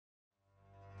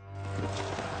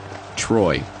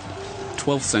Troy,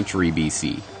 12th century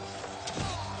BC.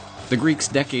 The Greeks'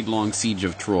 decade-long siege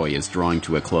of Troy is drawing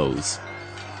to a close.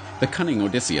 The cunning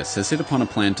Odysseus has hit upon a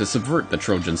plan to subvert the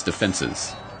Trojans'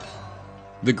 defenses.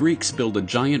 The Greeks build a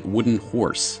giant wooden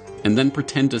horse and then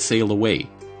pretend to sail away,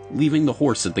 leaving the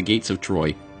horse at the gates of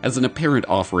Troy as an apparent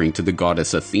offering to the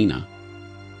goddess Athena.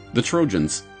 The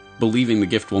Trojans, believing the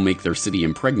gift will make their city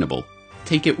impregnable,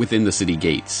 take it within the city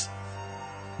gates.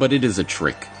 But it is a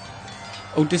trick.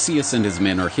 Odysseus and his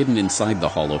men are hidden inside the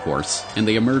hollow horse, and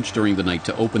they emerge during the night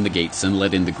to open the gates and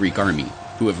let in the Greek army,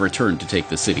 who have returned to take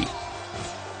the city.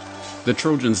 The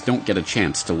Trojans don't get a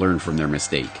chance to learn from their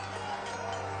mistake.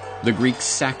 The Greeks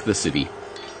sack the city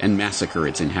and massacre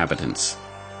its inhabitants.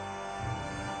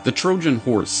 The Trojan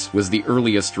horse was the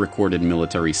earliest recorded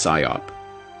military psyop.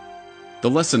 The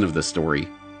lesson of the story,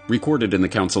 recorded in the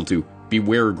council to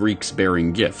 "Beware Greeks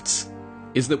bearing gifts,"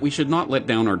 is that we should not let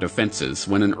down our defenses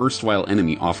when an erstwhile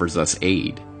enemy offers us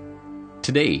aid.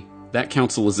 Today, that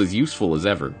counsel is as useful as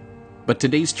ever, but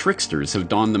today's tricksters have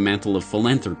donned the mantle of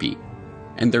philanthropy,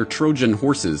 and their Trojan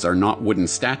horses are not wooden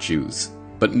statues,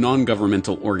 but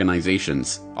non-governmental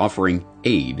organizations offering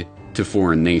aid to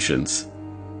foreign nations.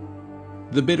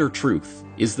 The bitter truth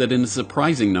is that in a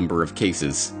surprising number of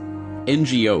cases,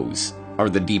 NGOs are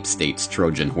the deep state's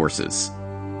Trojan horses.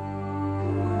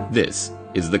 This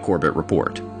is the Corbett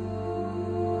Report.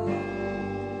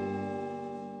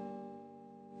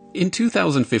 In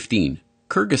 2015,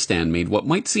 Kyrgyzstan made what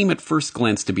might seem at first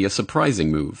glance to be a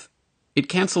surprising move. It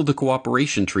canceled a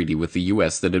cooperation treaty with the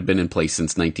US that had been in place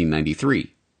since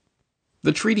 1993.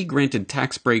 The treaty granted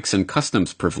tax breaks and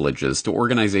customs privileges to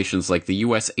organizations like the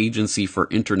U.S. Agency for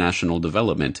International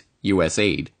Development,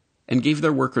 USAID, and gave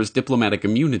their workers diplomatic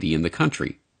immunity in the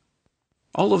country.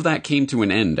 All of that came to an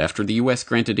end after the U.S.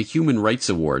 granted a human rights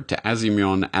award to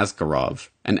Azimyan Askarov,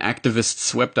 an activist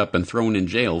swept up and thrown in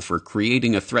jail for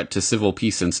creating a threat to civil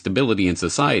peace and stability in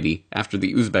society after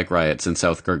the Uzbek riots in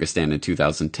South Kyrgyzstan in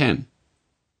 2010.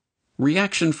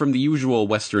 Reaction from the usual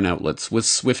Western outlets was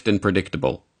swift and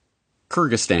predictable.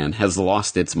 Kyrgyzstan has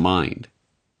lost its mind.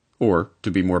 Or,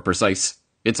 to be more precise,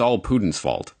 it's all Putin's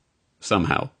fault.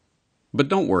 Somehow. But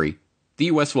don't worry, the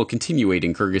US will continue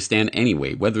aiding Kyrgyzstan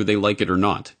anyway, whether they like it or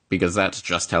not, because that's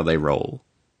just how they roll.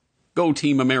 Go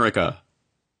Team America!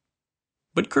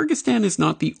 But Kyrgyzstan is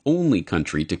not the only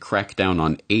country to crack down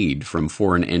on aid from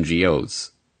foreign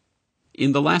NGOs.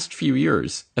 In the last few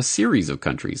years, a series of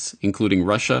countries, including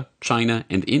Russia, China,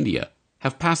 and India,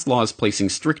 have passed laws placing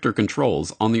stricter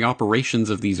controls on the operations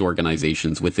of these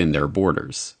organizations within their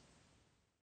borders.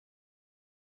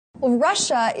 Well,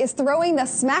 Russia is throwing the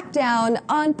smackdown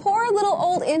on poor little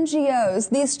old NGOs,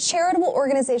 these charitable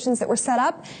organizations that were set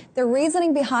up. The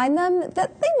reasoning behind them,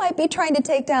 that they might be trying to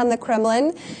take down the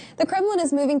Kremlin. The Kremlin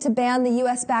is moving to ban the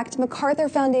U.S.-backed MacArthur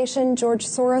Foundation, George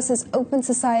Soros' Open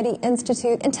Society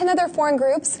Institute, and 10 other foreign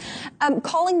groups,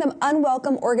 calling them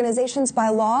unwelcome organizations by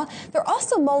law. They're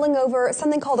also mulling over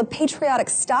something called a patriotic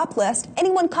stop list.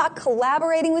 Anyone caught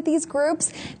collaborating with these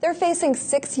groups, they're facing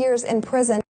 6 years in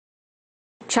prison.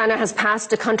 China has passed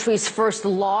the country's first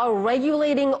law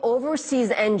regulating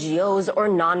overseas NGOs or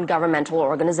non-governmental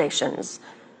organizations.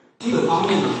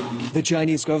 The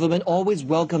Chinese government always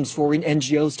welcomes foreign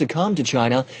NGOs to come to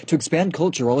China to expand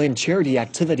cultural and charity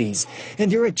activities,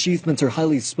 and their achievements are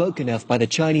highly spoken of by the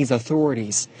Chinese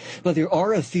authorities. But there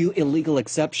are a few illegal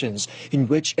exceptions in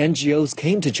which NGOs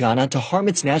came to China to harm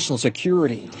its national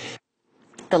security.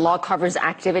 The law covers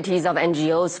activities of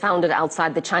NGOs founded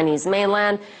outside the Chinese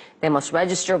mainland. They must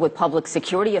register with public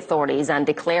security authorities and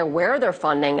declare where their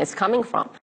funding is coming from.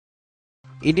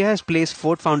 India has placed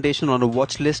Ford Foundation on a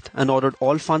watch list and ordered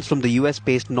all funds from the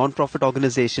US-based non-profit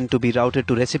organization to be routed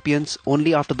to recipients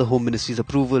only after the Home Ministry's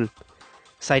approval.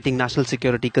 Citing national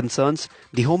security concerns,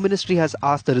 the Home Ministry has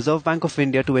asked the Reserve Bank of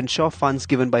India to ensure funds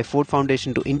given by Ford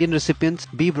Foundation to Indian recipients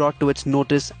be brought to its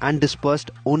notice and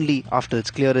dispersed only after its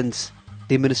clearance.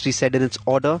 The ministry said in its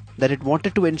order that it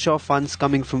wanted to ensure funds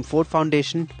coming from Ford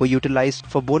Foundation were utilized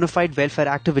for bona fide welfare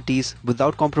activities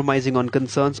without compromising on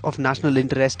concerns of national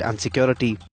interest and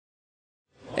security.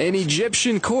 An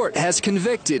Egyptian court has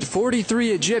convicted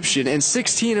 43 Egyptian and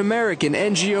 16 American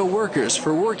NGO workers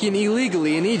for working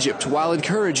illegally in Egypt while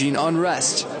encouraging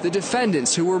unrest. The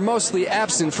defendants, who were mostly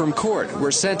absent from court,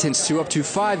 were sentenced to up to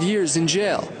 5 years in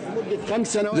jail.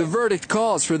 The verdict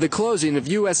calls for the closing of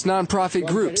U.S. nonprofit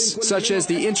groups, such as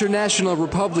the International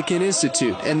Republican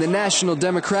Institute and the National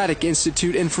Democratic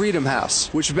Institute and Freedom House,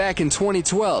 which back in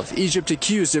 2012, Egypt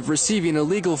accused of receiving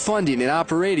illegal funding and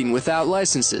operating without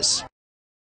licenses.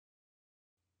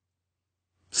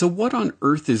 So what on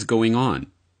earth is going on?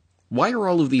 Why are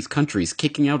all of these countries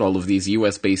kicking out all of these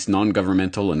US-based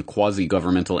non-governmental and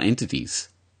quasi-governmental entities?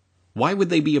 Why would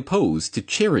they be opposed to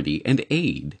charity and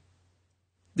aid?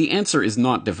 The answer is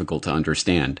not difficult to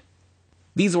understand.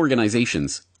 These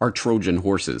organizations are Trojan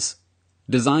horses,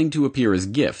 designed to appear as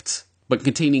gifts, but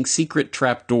containing secret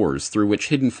trap doors through which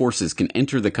hidden forces can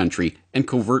enter the country and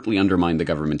covertly undermine the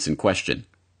governments in question.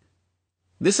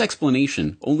 This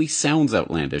explanation only sounds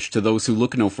outlandish to those who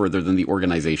look no further than the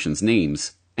organization's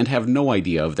names and have no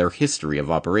idea of their history of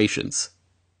operations.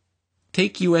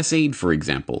 Take USAID, for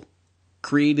example.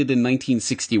 Created in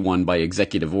 1961 by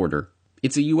executive order,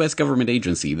 it's a U.S. government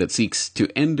agency that seeks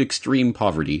to end extreme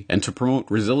poverty and to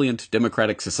promote resilient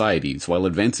democratic societies while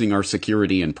advancing our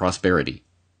security and prosperity.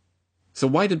 So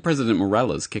why did President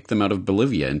Morales kick them out of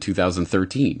Bolivia in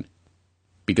 2013?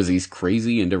 Because he's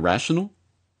crazy and irrational?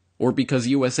 Or because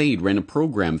USAID ran a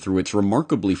program through its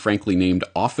remarkably frankly named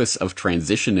Office of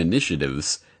Transition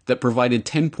Initiatives that provided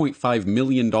 $10.5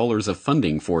 million of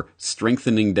funding for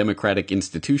strengthening democratic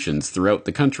institutions throughout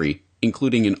the country,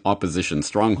 including in opposition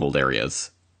stronghold areas?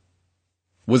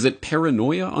 Was it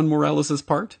paranoia on Morales'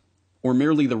 part? Or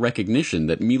merely the recognition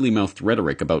that mealy-mouthed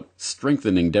rhetoric about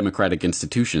strengthening democratic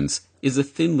institutions is a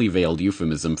thinly veiled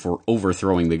euphemism for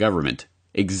overthrowing the government,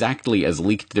 exactly as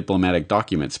leaked diplomatic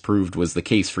documents proved was the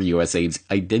case for USAID's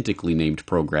identically named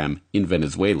program in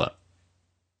Venezuela?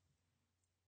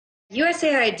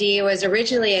 USAID was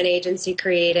originally an agency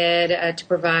created to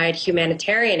provide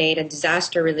humanitarian aid and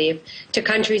disaster relief to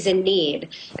countries in need.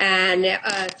 And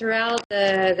throughout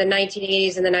the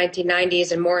 1980s and the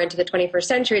 1990s and more into the 21st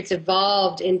century, it's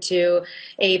evolved into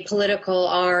a political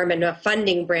arm and a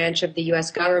funding branch of the U.S.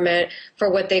 government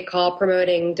for what they call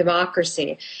promoting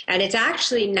democracy. And it's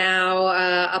actually now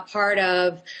a part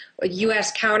of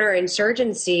U.S.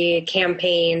 counterinsurgency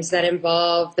campaigns that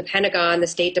involve the Pentagon, the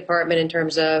State Department in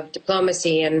terms of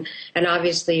diplomacy and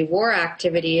obviously war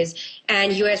activities,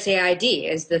 and USAID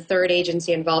is the third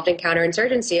agency involved in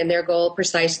counterinsurgency, and their goal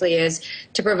precisely is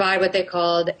to provide what they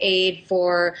called aid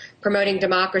for promoting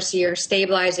democracy or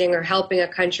stabilizing or helping a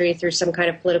country through some kind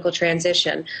of political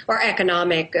transition or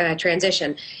economic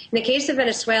transition. In the case of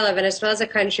Venezuela, Venezuela is a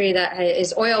country that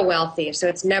is oil wealthy, so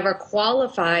it's never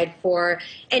qualified for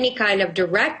any kind of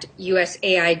direct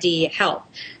USAID help.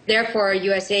 Therefore,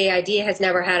 USAID has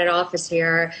never had an office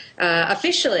here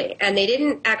officially, and they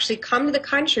didn't actually come to the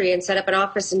country and set up an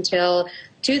office until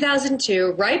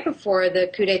 2002, right before the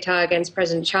coup d'etat against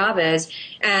President Chavez.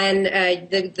 And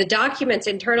the documents,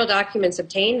 internal documents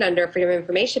obtained under Freedom of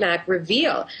Information Act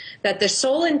reveal that the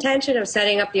sole intention of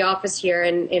setting up the office here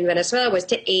in Venezuela was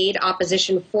to aid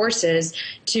opposition forces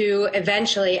to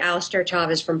eventually oust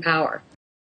Chavez from power.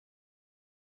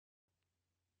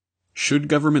 Should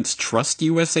governments trust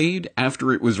USAID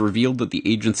after it was revealed that the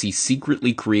agency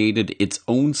secretly created its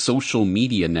own social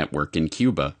media network in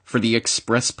Cuba for the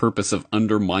express purpose of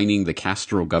undermining the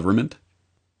Castro government?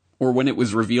 Or when it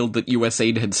was revealed that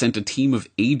USAID had sent a team of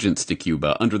agents to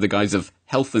Cuba under the guise of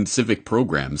health and civic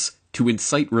programs to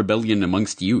incite rebellion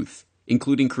amongst youth,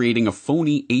 including creating a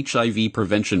phony HIV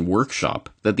prevention workshop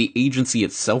that the agency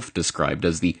itself described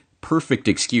as the perfect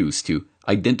excuse to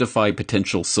identify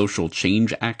potential social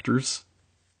change actors?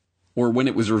 Or when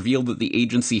it was revealed that the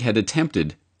agency had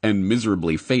attempted, and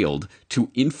miserably failed, to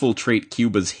infiltrate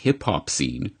Cuba's hip-hop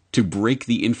scene, to break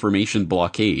the information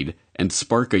blockade, and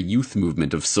spark a youth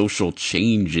movement of social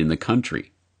change in the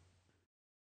country?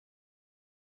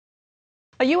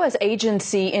 A U.S.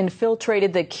 agency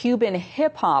infiltrated the Cuban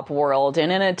hip-hop world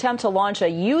in an attempt to launch a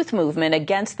youth movement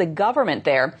against the government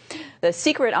there. The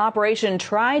secret operation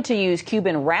tried to use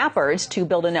Cuban rappers to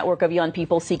build a network of young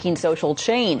people seeking social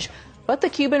change. But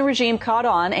the Cuban regime caught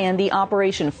on and the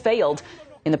operation failed.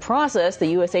 In the process, the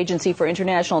U.S. Agency for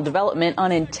International Development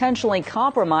unintentionally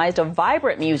compromised a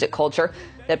vibrant music culture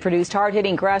that produced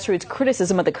hard-hitting grassroots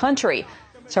criticism of the country.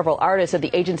 Several artists of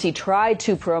the agency tried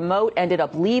to promote, ended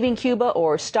up leaving Cuba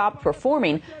or stopped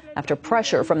performing after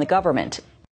pressure from the government.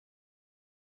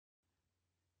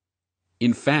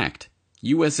 In fact,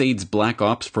 USAID's Black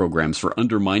Ops programs for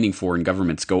undermining foreign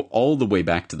governments go all the way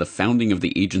back to the founding of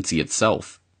the agency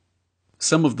itself.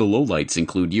 Some of the lowlights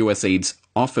include USAID's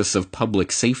Office of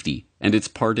Public Safety and its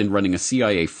part in running a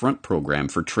CIA front program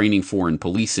for training foreign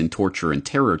police in torture and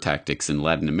terror tactics in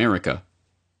Latin America.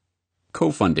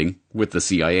 Co-funding, with the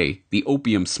CIA, the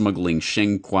opium-smuggling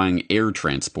Shengquang Air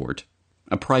Transport,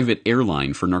 a private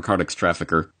airline for narcotics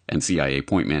trafficker and CIA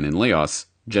pointman in Laos,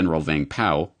 General Vang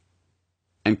Pao,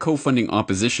 and co-funding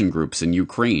opposition groups in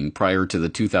Ukraine prior to the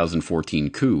 2014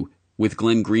 coup, with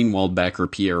Glenn Greenwald backer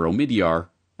Pierre Omidyar,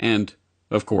 and,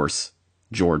 of course,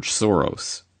 George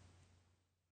Soros.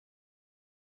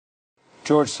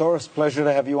 George Soros, pleasure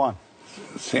to have you on.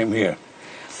 Same here.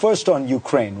 First on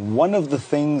Ukraine, one of the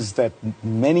things that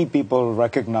many people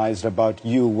recognized about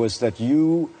you was that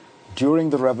you, during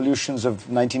the revolutions of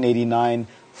 1989,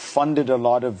 funded a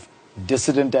lot of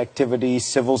dissident activity,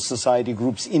 civil society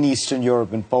groups in Eastern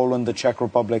Europe, in Poland, the Czech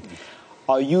Republic.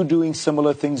 Are you doing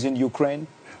similar things in Ukraine?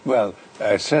 Well,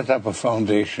 I set up a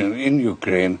foundation in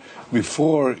Ukraine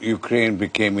before Ukraine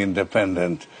became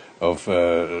independent of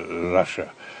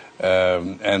Russia.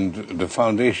 And the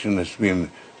foundation has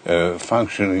been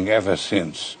functioning ever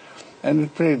since. And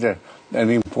it played an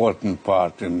important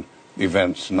part in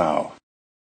events now.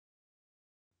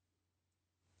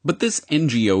 But this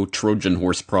NGO Trojan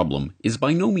horse problem is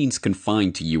by no means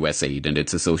confined to U.S. aid and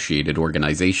its associated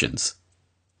organizations.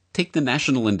 Take the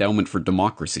National Endowment for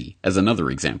Democracy as another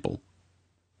example.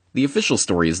 The official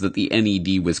story is that the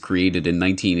NED was created in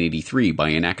 1983 by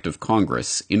an act of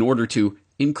Congress in order to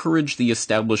encourage the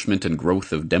establishment and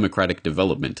growth of democratic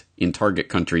development in target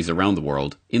countries around the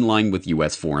world in line with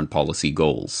U.S. foreign policy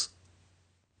goals.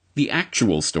 The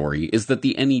actual story is that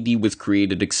the NED was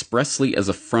created expressly as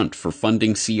a front for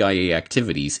funding CIA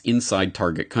activities inside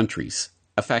target countries,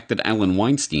 a fact that Alan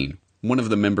Weinstein, one of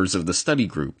the members of the study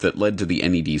group that led to the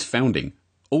NED's founding,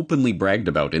 openly bragged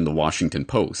about in the Washington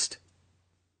Post.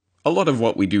 A lot of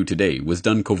what we do today was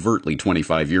done covertly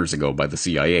 25 years ago by the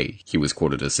CIA, he was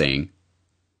quoted as saying.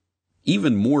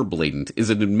 Even more blatant is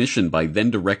an admission by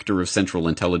then-Director of Central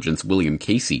Intelligence William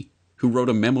Casey, who wrote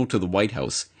a memo to the White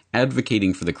House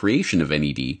advocating for the creation of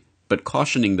NED, but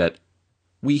cautioning that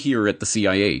we here at the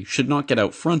CIA should not get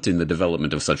out front in the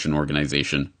development of such an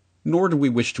organization, nor do we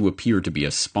wish to appear to be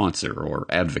a sponsor or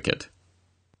advocate.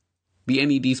 The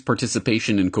NED's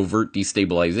participation in covert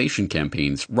destabilization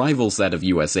campaigns rivals that of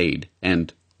U.S. aid,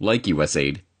 and, like U.S.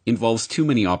 aid, involves too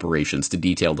many operations to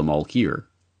detail them all here.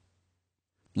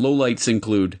 Lowlights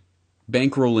include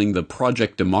bankrolling the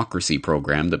Project Democracy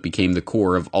program that became the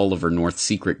core of Oliver North's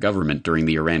secret government during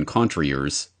the Iran-Contra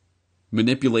years,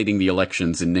 manipulating the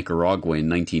elections in Nicaragua in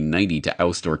 1990 to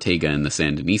oust Ortega and the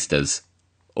Sandinistas,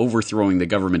 overthrowing the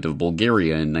government of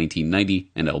Bulgaria in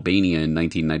 1990 and Albania in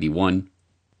 1991,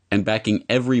 and backing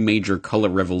every major color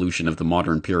revolution of the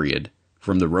modern period,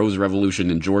 from the Rose Revolution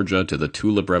in Georgia to the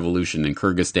Tulip Revolution in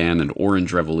Kyrgyzstan and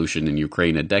Orange Revolution in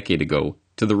Ukraine a decade ago,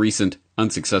 to the recent,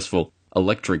 unsuccessful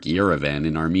Electric Yerevan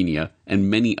in Armenia, and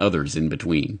many others in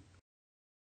between.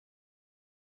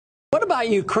 What about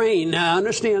Ukraine? I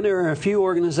understand there are a few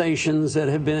organizations that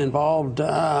have been involved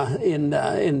in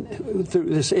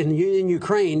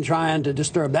Ukraine trying to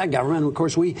disturb that government. Of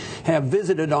course, we have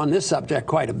visited on this subject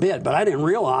quite a bit, but I didn't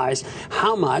realize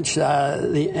how much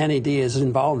the NED is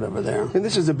involved over there. And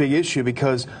this is a big issue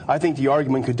because I think the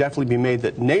argument could definitely be made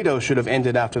that NATO should have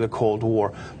ended after the Cold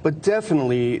War, but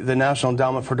definitely the National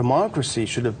Endowment for Democracy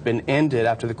should have been ended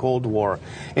after the Cold War.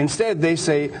 Instead, they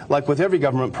say, like with every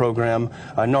government program,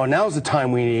 no, now's the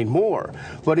time we need more.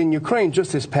 But in Ukraine,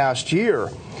 just this past year,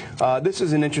 this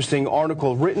is an interesting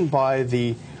article written by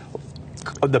the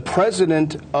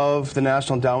president of the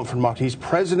National Endowment for Democracy. He's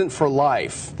president for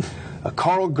life.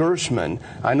 Karl Gershman.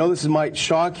 I know this might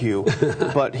shock you,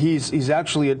 but he's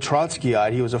actually a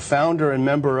Trotskyite. He was a founder and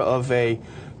member of a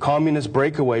communist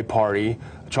breakaway party,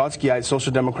 Trotskyite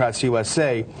Social Democrats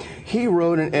USA. He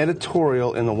wrote an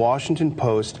editorial in the Washington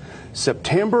Post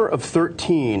September of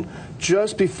 13,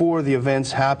 just before the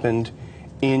events happened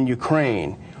in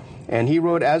Ukraine. And he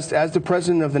wrote, as the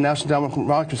president of the National Endowment for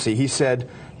Democracy, he said,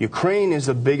 Ukraine is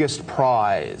the biggest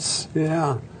prize.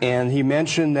 Yeah. And he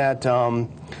mentioned that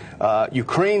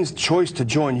Ukraine's choice to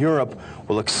join Europe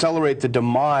will accelerate the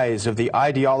demise of the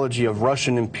ideology of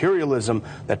Russian imperialism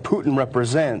that Putin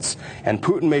represents, and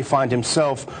Putin may find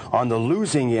himself on the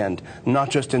losing end, not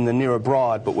just in the near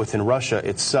abroad, but within Russia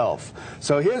itself.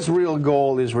 So his real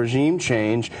goal is regime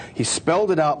change. He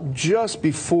spelled it out just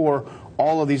before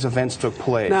all of these events took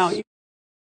place. Now,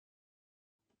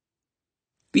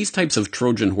 these types of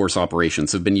Trojan horse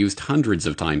operations have been used hundreds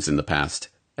of times in the past,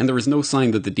 and there is no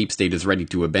sign that the deep state is ready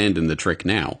to abandon the trick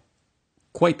now.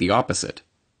 Quite the opposite.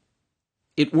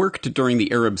 It worked during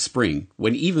the Arab Spring,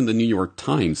 when even the New York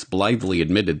Times blithely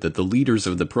admitted that the leaders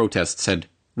of the protests had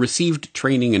received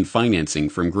training and financing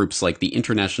from groups like the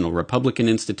International Republican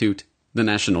Institute, the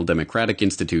National Democratic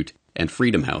Institute, and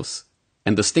Freedom House.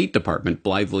 And the State Department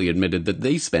blithely admitted that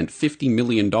they spent $50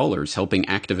 million helping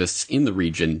activists in the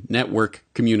region network,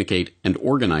 communicate, and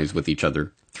organize with each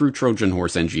other through Trojan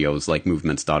horse NGOs like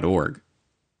movements.org.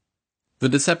 The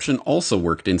deception also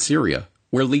worked in Syria,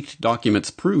 where leaked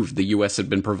documents proved the U.S. had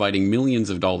been providing millions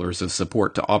of dollars of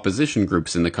support to opposition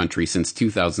groups in the country since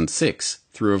 2006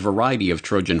 through a variety of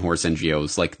Trojan horse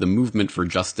NGOs like the Movement for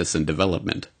Justice and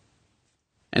Development.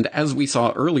 And as we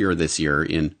saw earlier this year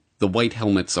in The White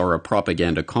Helmets Are a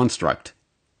Propaganda Construct,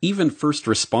 even first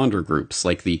responder groups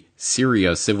like the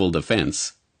Syria Civil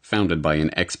Defense, founded by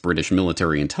an ex-British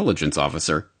military intelligence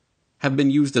officer, have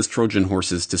been used as Trojan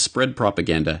horses to spread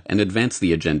propaganda and advance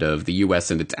the agenda of the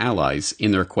US and its allies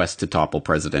in their quest to topple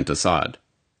President Assad.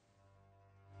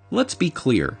 Let's be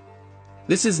clear.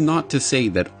 This is not to say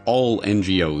that all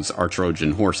NGOs are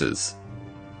Trojan horses.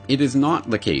 It is not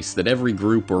the case that every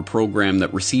group or program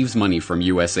that receives money from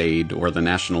USAID or the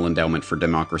National Endowment for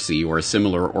Democracy or a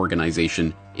similar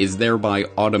organization is thereby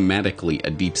automatically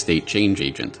a deep state change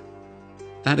agent.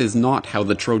 That is not how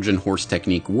the Trojan horse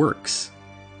technique works.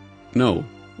 No,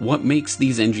 what makes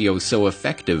these NGOs so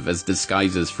effective as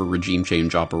disguises for regime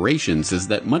change operations is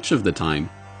that much of the time,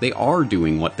 they are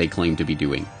doing what they claim to be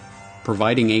doing,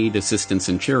 providing aid, assistance,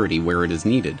 and charity where it is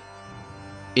needed.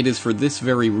 It is for this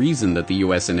very reason that the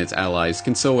US and its allies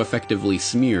can so effectively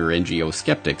smear NGO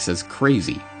skeptics as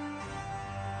crazy.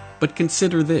 But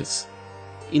consider this.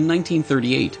 In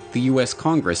 1938, the US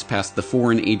Congress passed the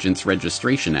Foreign Agents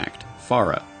Registration Act,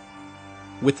 FARA.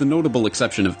 With the notable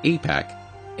exception of AIPAC,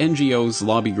 NGOs,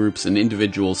 lobby groups, and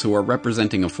individuals who are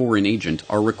representing a foreign agent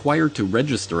are required to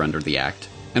register under the Act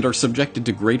and are subjected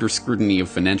to greater scrutiny of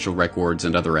financial records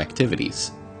and other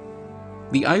activities.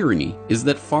 The irony is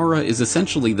that FARA is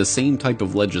essentially the same type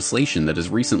of legislation that has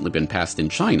recently been passed in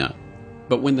China,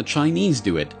 but when the Chinese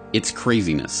do it, it's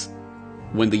craziness.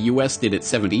 When the US did it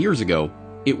 70 years ago,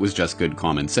 it was just good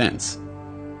common sense.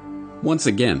 Once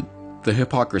again, the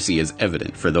hypocrisy is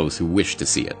evident for those who wish to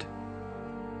see it.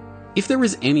 If there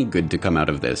is any good to come out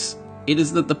of this, it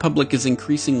is that the public is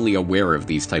increasingly aware of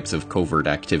these types of covert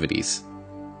activities.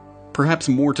 Perhaps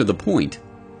more to the point,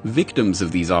 victims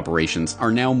of these operations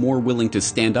are now more willing to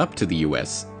stand up to the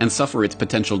US and suffer its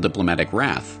potential diplomatic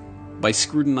wrath by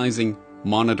scrutinizing,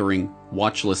 monitoring,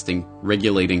 watchlisting,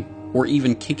 regulating, or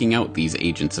even kicking out these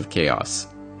agents of chaos.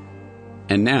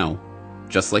 And now,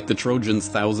 just like the Trojans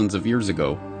thousands of years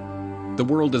ago, the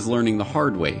world is learning the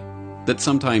hard way that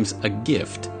sometimes a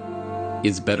gift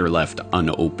is better left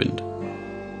unopened.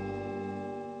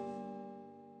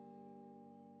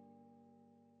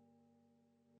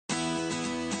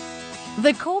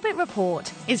 The Corbett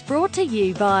Report is brought to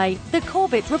you by the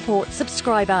Corbett Report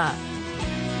subscriber,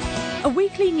 a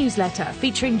weekly newsletter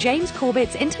featuring James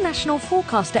Corbett's International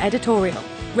Forecaster editorial,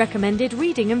 recommended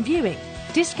reading and viewing,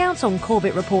 discounts on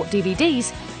Corbett Report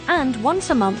DVDs, and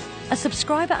once a month, a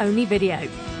subscriber-only video.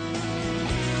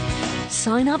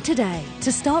 Sign up today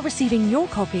to start receiving your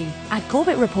copy at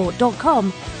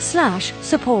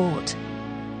corbettreport.com/support.